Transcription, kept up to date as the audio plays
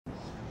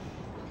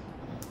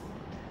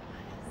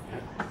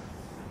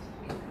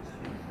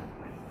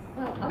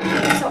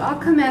I'll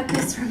come at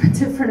this from a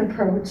different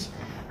approach.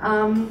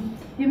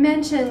 You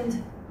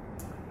mentioned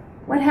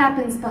what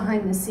happens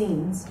behind the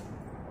scenes.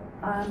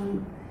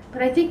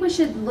 But I think we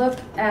should look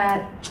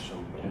at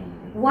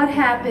what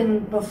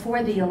happened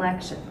before the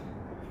election.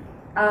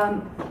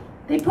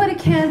 They put a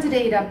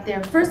candidate up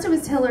there. First it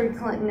was Hillary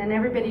Clinton, and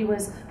everybody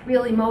was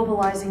really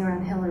mobilizing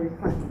around Hillary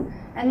Clinton.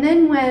 And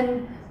then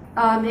when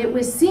it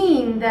was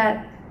seen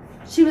that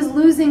she was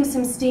losing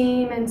some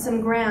steam and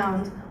some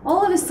ground,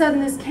 all of a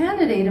sudden this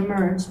candidate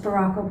emerged,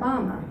 Barack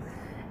Obama.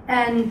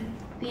 And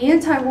the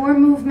anti-war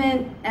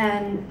movement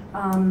and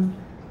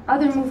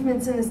other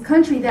movements in this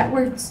country that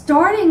were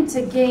starting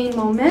to gain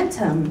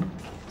momentum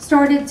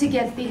started to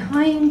get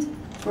behind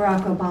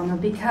Barack Obama,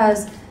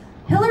 because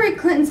Hillary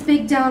Clinton's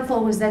big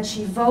downfall was that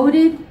she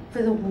voted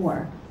for the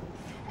war.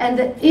 And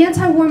the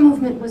anti-war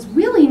movement was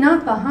really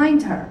not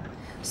behind her.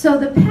 So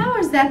the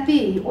powers that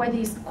be, or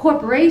these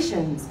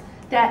corporations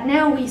that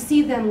now we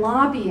see them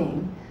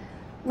lobbying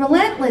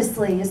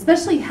relentlessly,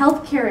 especially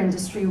healthcare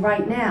industry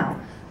right now.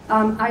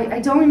 I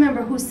don't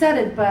remember who said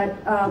it, but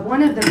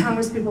one of the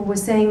congresspeople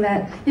was saying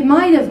that it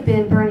might have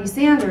been Bernie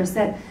Sanders,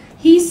 that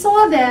he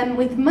saw them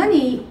with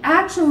money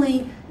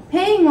actually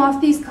paying off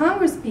these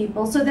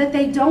congresspeople so that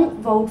they don't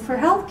vote for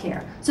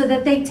healthcare, so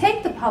that they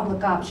take the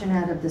public option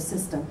out of the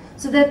system,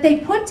 so that they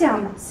put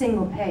down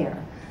single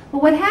payer.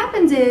 But what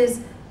happens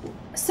is,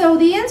 so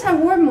the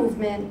anti-war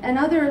movement and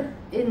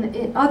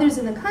others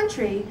in the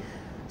country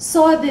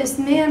saw this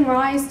man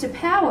rise to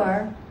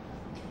power,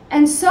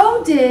 and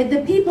so did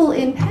the people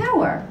in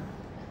power.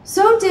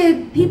 So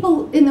did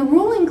people in the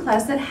ruling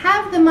class that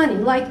have the money,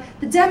 like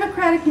the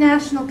Democratic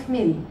National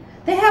Committee.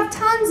 They have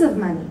tons of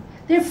money.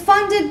 They're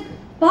funded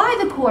by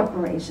the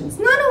corporations,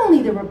 not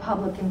only the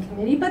Republican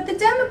committee, but the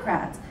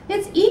Democrats.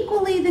 It's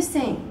equally the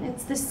same.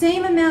 It's the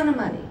same amount of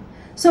money.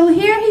 So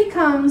here he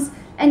comes,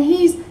 and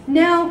he's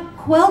now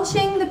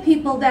quelching the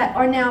people that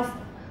are now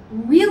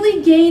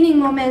really gaining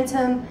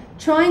momentum,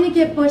 trying to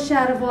get Bush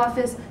out of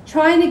office,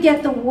 trying to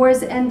get the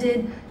wars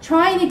ended,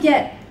 trying to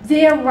get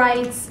their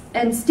rights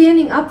and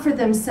standing up for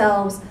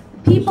themselves.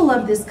 The people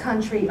of this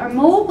country are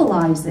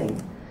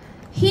mobilizing.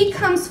 He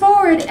comes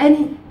forward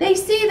and they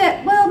see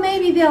that, well,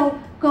 maybe they'll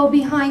go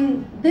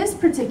behind this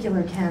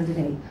particular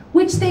candidate,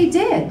 which they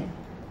did.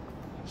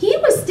 He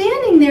was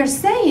standing there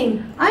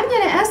saying, I'm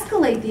going to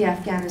escalate the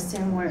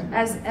Afghanistan war,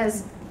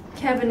 as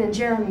Kevin and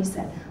Jeremy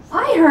said.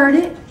 I heard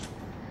it.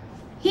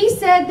 He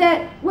said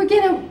that we're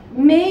going to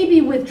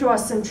maybe withdraw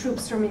some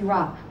troops from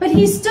Iraq, but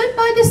he stood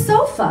by the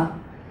SOFA.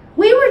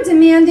 We were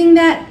demanding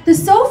that the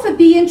SOFA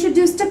be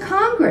introduced to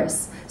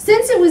Congress.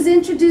 Since it was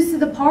introduced to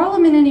the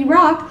parliament in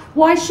Iraq,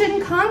 why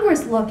shouldn't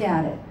Congress look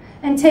at it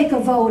and take a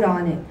vote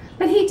on it?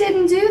 But he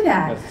didn't do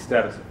that. That's the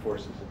Status of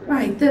Forces Agreement.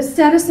 Right, the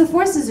Status of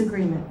Forces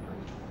Agreement.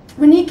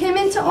 When he came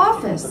into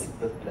office.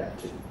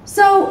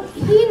 So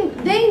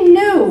they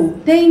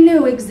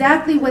knew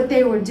exactly what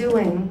they were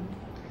doing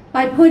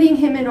by putting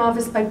him in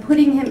office, by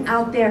putting him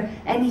out there,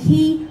 and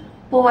he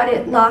bought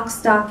it lock,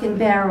 stock, and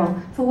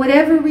barrel. For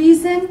whatever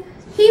reason,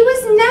 he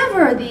was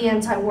never the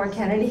anti-war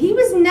candidate. He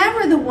was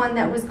never the one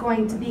that was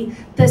going to be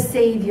the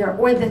savior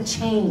or the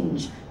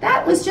change.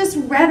 That was just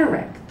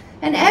rhetoric.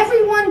 And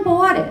everyone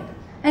bought it.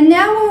 And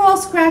now we're all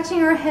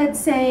scratching our heads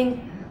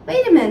saying,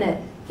 wait a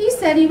minute, he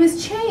said he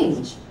was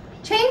change.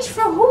 Change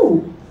for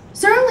who?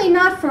 Certainly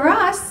not for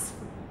us.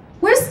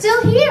 We're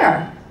still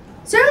here.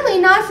 Certainly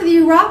not for the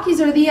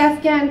Iraqis or the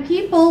Afghan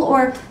people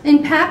or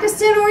in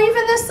Pakistan or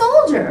even the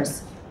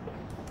soldiers.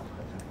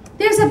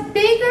 There's a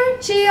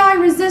bigger GI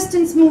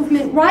resistance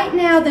movement right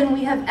now than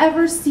we have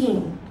ever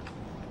seen.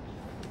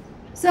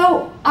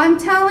 So I'm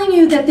telling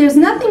you that there's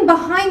nothing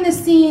behind the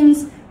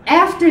scenes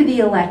after the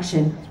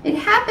election. It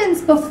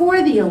happens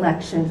before the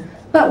election,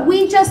 but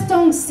we just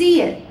don't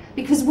see it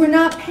because we're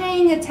not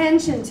paying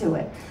attention to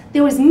it.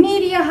 There was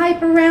media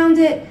hype around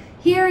it.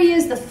 Here he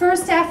is, the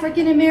first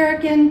African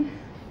American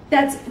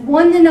that's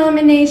won the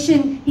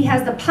nomination. He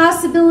has the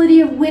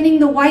possibility of winning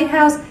the White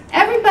House.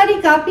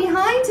 Everybody got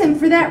behind him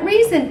for that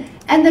reason.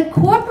 And the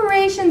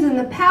corporations and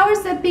the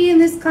powers that be in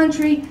this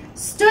country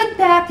stood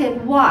back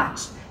and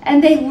watched,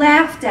 and they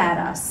laughed at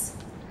us.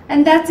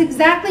 And that's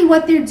exactly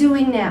what they're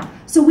doing now.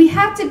 So we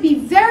have to be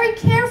very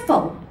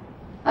careful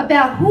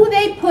about who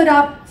they put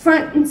up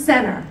front and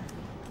center.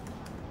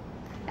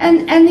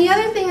 And the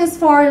other thing as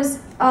far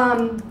as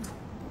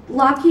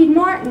Lockheed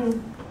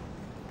Martin,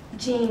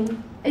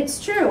 Gene,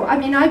 it's true. I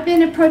mean, I've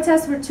been at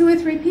protests where 2 or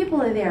 3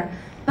 people are there.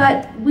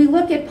 But we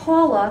look at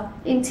Paula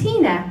in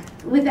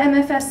TNAC with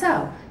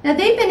MFSO. Now,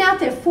 they've been out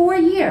there 4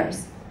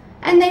 years.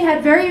 And they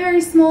had very,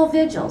 very small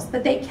vigils.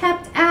 But they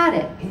kept at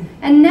it.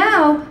 And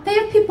now, they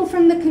have people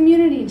from the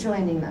community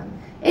joining them.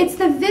 It's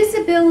the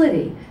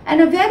visibility.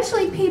 And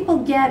eventually, people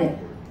get it.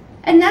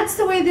 And that's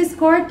the way this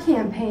GUARD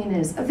campaign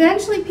is.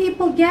 Eventually,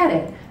 people get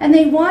it. And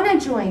they want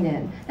to join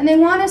in. And they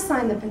want to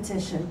sign the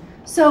petition.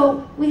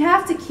 So we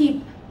have to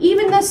keep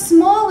even the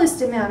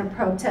smallest amount of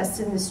protests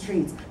in the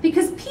streets,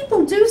 because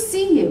people do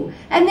see you,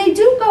 and they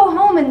do go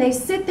home and they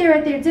sit there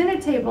at their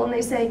dinner table and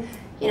they say,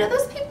 you know,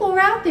 those people are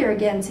out there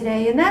again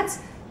today, and that's,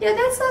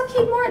 that's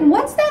Lockheed Martin.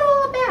 What's that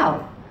all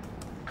about?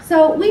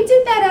 So we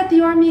did that at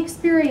the Army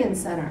Experience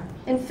Center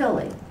in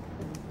Philly.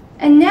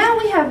 And now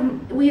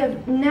we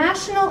have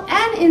national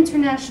and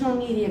international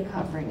media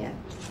covering it.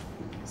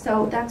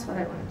 So that's what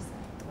I want to say.